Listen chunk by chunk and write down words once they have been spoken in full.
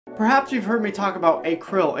Perhaps you've heard me talk about a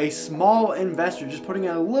krill, a small investor just putting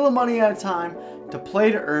in a little money at a time to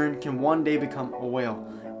play to earn can one day become a whale.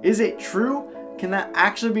 Is it true? Can that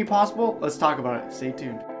actually be possible? Let's talk about it. Stay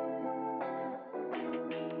tuned.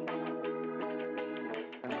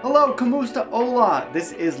 Hello, kamusta, hola.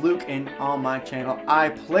 This is Luke, and on my channel I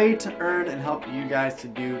play to earn and help you guys to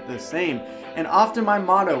do the same. And often my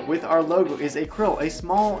motto with our logo is a krill, a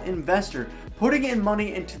small investor, putting in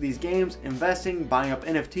money into these games, investing, buying up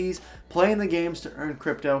NFTs, playing the games to earn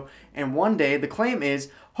crypto, and one day the claim is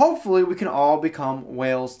hopefully we can all become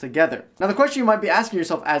whales together. Now the question you might be asking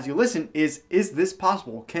yourself as you listen is this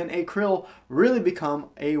possible? Can a krill really become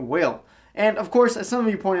a whale? And of course, as some of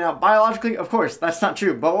you pointed out, biologically, of course, that's not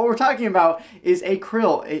true. But what we're talking about is a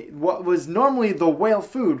krill, what was normally the whale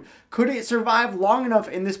food. Could it survive long enough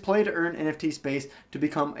in this play to earn NFT space to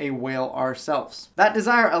become a whale ourselves? That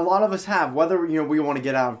desire a lot of us have, whether we want to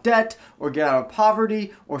get out of debt or get out of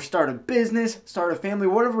poverty or start a business, start a family,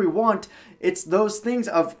 whatever we want. It's those things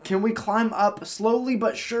of, can we climb up slowly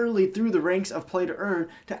but surely through the ranks of play to earn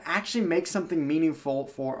to actually make something meaningful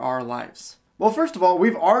for our lives? Well, first of all,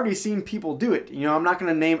 we've already seen people do it. I'm not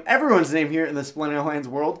going to name everyone's name here in the Splinterlands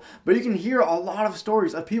world, but you can hear a lot of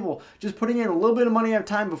stories of people just putting in a little bit of money at a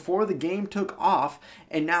time before the game took off,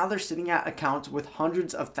 and now they're sitting at accounts with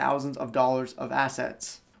hundreds of thousands of dollars of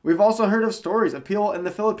assets. We've also heard of stories of people in the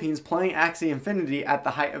Philippines playing Axie Infinity at the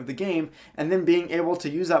height of the game and then being able to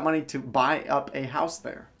use that money to buy up a house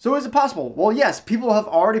there. So is it possible? Well, yes, people have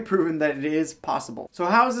already proven that it is possible. So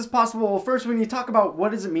how is this possible? Well, first we need to talk about what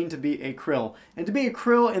does it mean to be a krill. And to be a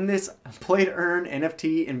krill in this play to earn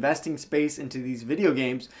NFT investing space into these video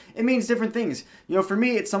games, it means different things. For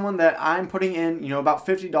me, it's someone that I'm putting in, about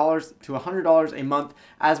 $50 to $100 a month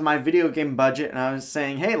as my video game budget. And I was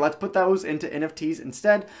saying, hey, let's put those into NFTs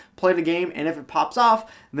instead. Play the game, and if it pops off,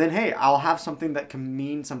 then hey, I'll have something that can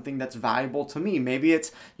mean something that's valuable to me. Maybe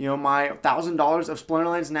it's my $1,000 of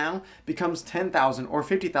Splinterlands now becomes $10,000 or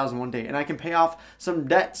 $50,000 one day, and I can pay off some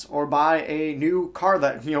debts or buy a new car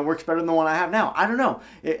that works better than the one I have now. I don't know.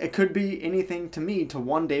 It could be anything to me to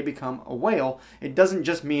one day become a whale. It doesn't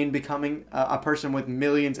just mean becoming a person with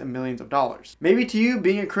millions and millions of dollars. Maybe to you,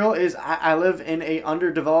 being a krill is I live in a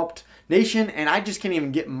underdeveloped nation and I just can't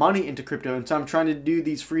even get money into crypto, and so I'm trying to do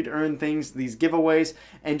these free to earn things, these giveaways,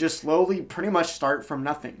 and just slowly pretty much start from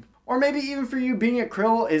nothing. Or maybe even for you, being a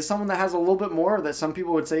krill is someone that has a little bit more that some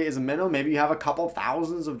people would say is a minimum. Maybe you have a couple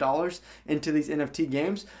thousands of dollars into these NFT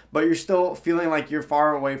games, but you're still feeling like you're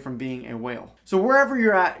far away from being a whale. So wherever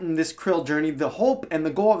you're at in this krill journey, the hope and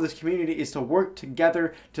the goal of this community is to work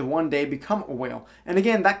together to one day become a whale. And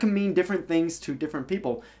again, that can mean different things to different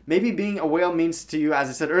people. Maybe being a whale means to you, as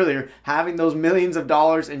I said earlier, having those millions of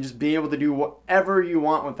dollars and just being able to do whatever you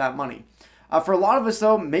want with that money. For a lot of us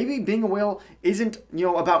though, maybe being a whale isn't,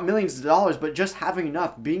 about millions of dollars, but just having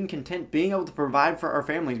enough, being content, being able to provide for our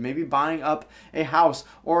families, maybe buying up a house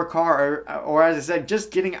or a car, or as I said,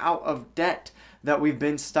 just getting out of debt that we've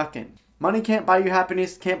been stuck in. Money can't buy you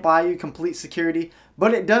happiness, can't buy you complete security,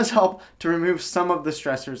 but it does help to remove some of the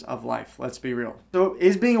stressors of life. Let's be real. So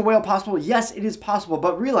is being a whale possible? Yes, it is possible,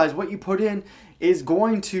 but realize what you put in is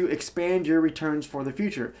going to expand your returns for the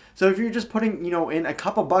future. So if you're just putting, in a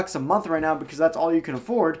couple bucks a month right now because that's all you can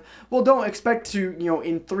afford, well, don't expect to,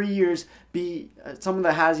 in 3 years be someone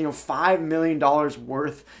that has, $5 million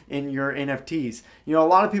worth in your NFTs. A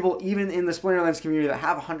lot of people, even in the Splinterlands community that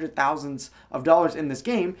have hundred thousands of dollars in this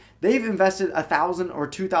game, they've invested $1,000 or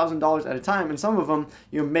 $2,000 at a time, and some of them,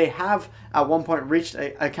 may have at one point reached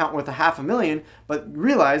an account with $500,000, but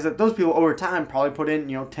realize that those people over time probably put in,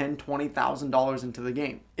 $10,000, $20,000 into the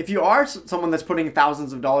game. If you are someone that's putting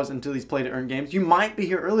thousands of dollars into these play to earn games, you might be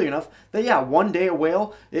here early enough that yeah, one day a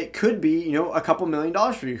whale, it could be, a couple $1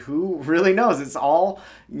 million for you. Who really knows? It's all,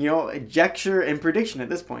 conjecture and prediction at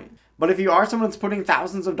this point. But if you are someone that's putting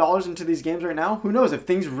thousands of dollars into these games right now, who knows? If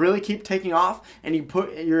things really keep taking off and you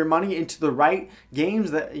put your money into the right games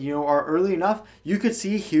that, are early enough, you could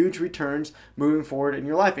see huge returns moving forward in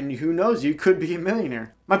your life. And who knows? You could be a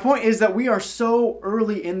millionaire. My point is that we are so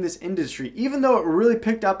early in this industry. Even though it really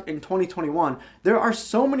picked up in 2021, there are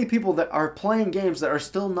so many people that are playing games that are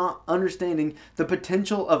still not understanding the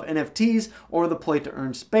potential of NFTs or the play to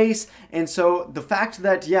earn space. And so the fact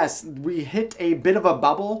that, yes, we hit a bit of a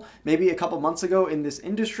bubble maybe a couple months ago in this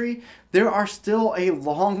industry, there are still a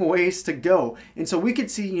long ways to go. And so we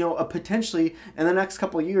could see, you know, potentially in the next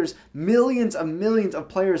couple of years, millions of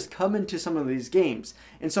players come into some of these games.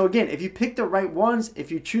 And so again, if you pick the right ones,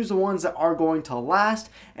 if you choose the ones that are going to last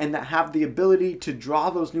and that have the ability to draw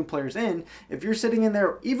those new players in, if you're sitting in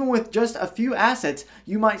there even with just a few assets,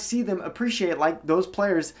 you might see them appreciate like those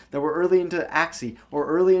players that were early into Axie or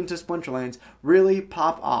early into Splinterlands really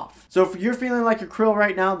pop off. So if you're feeling like a krill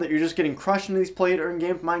right now, that you're just getting crushed into these play to earn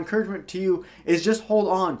games, my encouragement to you is just hold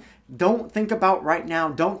on. Don't think about right now.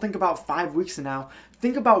 Don't think about 5 weeks from now.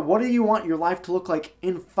 Think about, what do you want your life to look like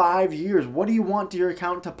in 5 years? What do you want your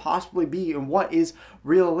account to possibly be, and what is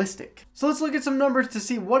realistic? So let's look at some numbers to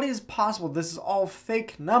see what is possible. This is all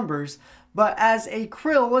fake numbers, but as a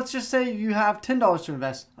krill, let's just say you have $10 to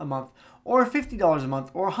invest a month, or $50 a month,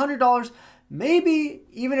 or $100. Maybe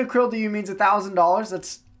even a krill to you means $1,000.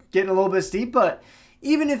 That's getting a little bit steep, but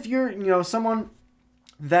even if you're, you know, someone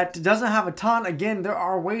that doesn't have a ton, again, there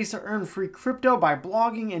are ways to earn free crypto by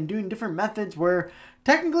blogging and doing different methods where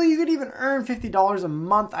technically you could even earn $50 a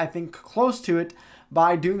month, I think close to it,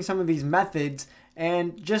 by doing some of these methods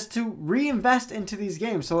and just to reinvest into these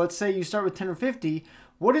games. So let's say you start with 10 or 50.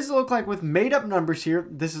 What does it look like with made up numbers here?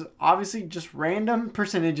 This is obviously just random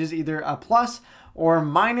percentages, either a plus or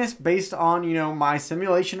minus based on, you know, my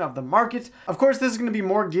simulation of the market. Of course, this is going to be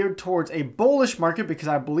more geared towards a bullish market because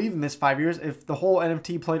I believe in this 5 years. If the whole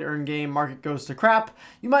NFT play to earn game market goes to crap,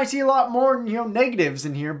 you might see a lot more, you know, negatives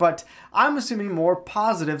in here, but I'm assuming more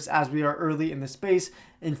positives as we are early in the space.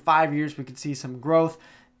 In 5 years, we could see some growth.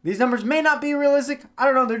 These numbers may not be realistic. I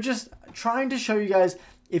don't know. They're just trying to show you guys,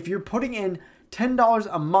 if you're putting in $10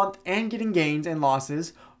 a month and getting gains and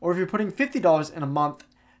losses, or if you're putting $50 in a month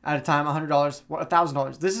at a time, $100,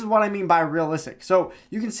 $1,000. This is what I mean by realistic. So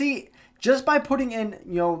you can see just by putting in,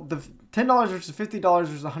 you know, the $10 versus $50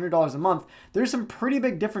 versus $100 a month, there's some pretty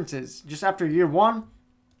big differences. Just after year one,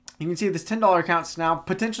 you can see this $10 account's now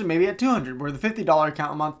potentially maybe at $200, where the $50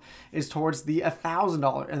 account a month is towards the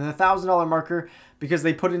 $1,000. And the $1,000 marker, because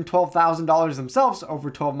they put in $12,000 themselves over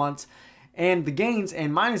 12 months, and the gains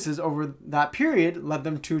and minuses over that period led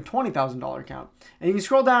them to a $20,000 account. And you can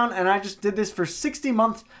scroll down, and I just did this for 60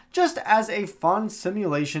 months just as a fun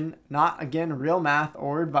simulation, not again real math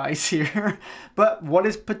or advice here, but what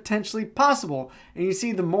is potentially possible. And you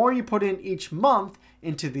see the more you put in each month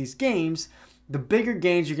into these games, the bigger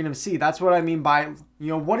gains you're going to see. That's what I mean by, you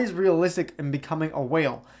know, what is realistic in becoming a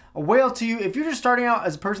whale. A whale to you, if you're just starting out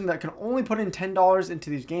as a person that can only put in $10 into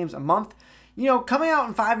these games a month, you know, coming out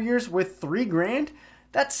in 5 years with $3 grand,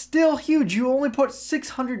 that's still huge. You only put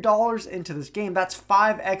 $600 into this game. That's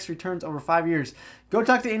 5x returns over 5 years. Go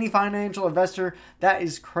talk to any financial investor. That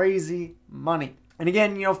is crazy money. And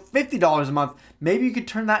again, you know, $50 a month, maybe you could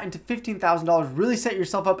turn that into $15,000, really set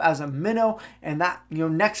yourself up as a minnow, and that, you know,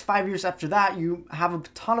 next 5 years after that, you have a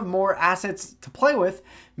ton of more assets to play with.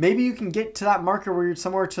 Maybe you can get to that marker where you're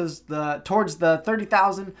somewhere towards the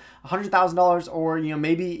 $30,000, $100,000, or, you know,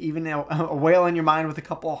 maybe even a whale in your mind with a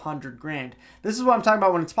couple $100 grand. This is what I'm talking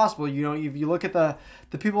about when it's possible. You know, if you look at the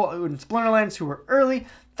people in Splinterlands who were early,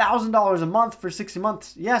 $1,000 a month for 60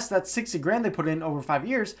 months. Yes, that's 60 grand they put in over 5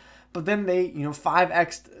 years. But then they, you know,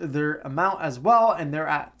 5x'd their amount as well, and they're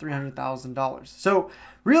at $300,000. So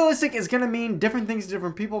realistic is going to mean different things to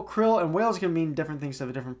different people. Krill and whales going to mean different things to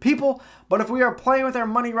different people. But if we are playing with our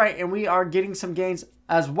money right and we are getting some gains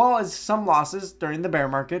as well as some losses during the bear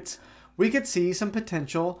markets, we could see some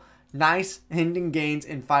potential nice ending gains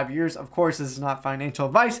in 5 years. Of course, this is not financial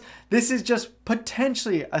advice. This is just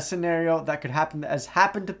potentially a scenario that could happen, that has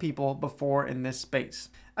happened to people before in this space.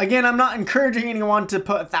 Again, I'm not encouraging anyone to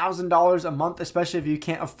put $1,000 a month, especially if you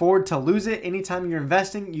can't afford to lose it. Anytime you're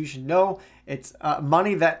investing, you should know it's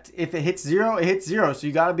money that if it hits zero, it hits zero. So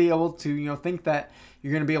you got to be able to, you know, think that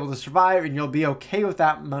you're going to be able to survive, and you'll be okay with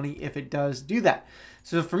that money if it does do that.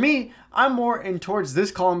 So for me, I'm more in towards this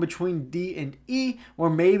column between D and E, where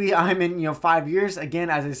maybe I'm in, you know, 5 years. Again,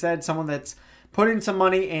 as I said, someone that's put in some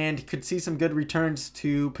money and could see some good returns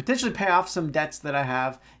to potentially pay off some debts that I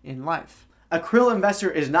have in life. A krill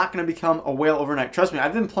investor is not going to become a whale overnight. Trust me,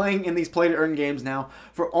 I've been playing in these play to earn games now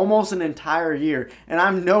for almost an entire year, and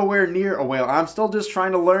I'm nowhere near a whale. I'm still just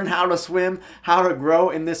trying to learn how to swim, how to grow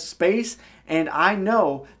in this space. And I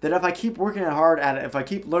know that if I keep working hard at it, if I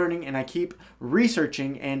keep learning and I keep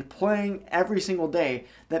researching and playing every single day,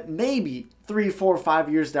 that maybe 3, 4,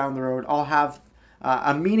 5 years down the road, I'll have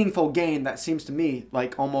a meaningful gain that seems to me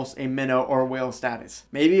like almost a minnow or whale status.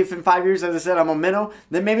 Maybe if in 5 years, as I said, I'm a minnow,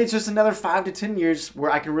 then maybe it's just another 5 to 10 years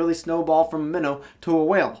where I can really snowball from a minnow to a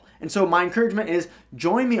whale. And so my encouragement is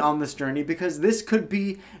join me on this journey, because this could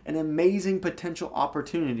be an amazing potential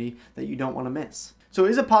opportunity that you don't want to miss. So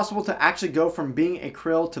is it possible to actually go from being a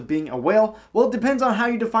krill to being a whale? Well, it depends on how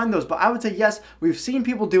you define those, but I would say yes, we've seen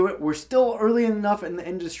people do it. We're still early enough in the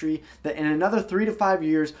industry that in another 3 to 5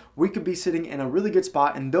 years, we could be sitting in a really good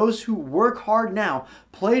spot. And those who work hard now,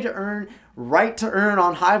 play to earn, write to earn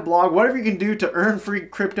on Hive blog, whatever you can do to earn free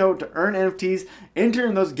crypto, to earn NFTs, enter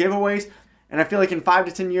in those giveaways. And I feel like in 5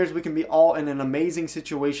 to 10 years, we can be all in an amazing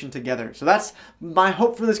situation together. So that's my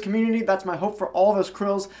hope for this community. That's my hope for all of us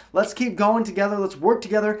krills. Let's keep going together. Let's work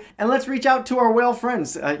together. And let's reach out to our whale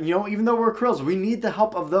friends. Even though we're krills, we need the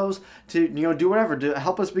help of those to, do whatever, to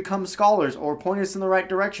help us become scholars or point us in the right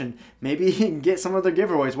direction. Maybe get some of their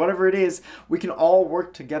giveaways, whatever it is. We can all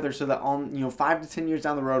work together so that on, 5 to 10 years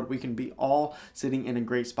down the road, we can be all sitting in a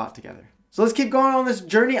great spot together. So let's keep going on this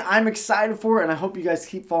journey. I'm excited for it, and I hope you guys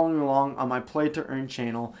keep following along on my Play to Earn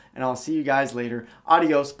channel. And I'll see you guys later.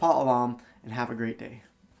 Adios, pa'alam, and have a great day.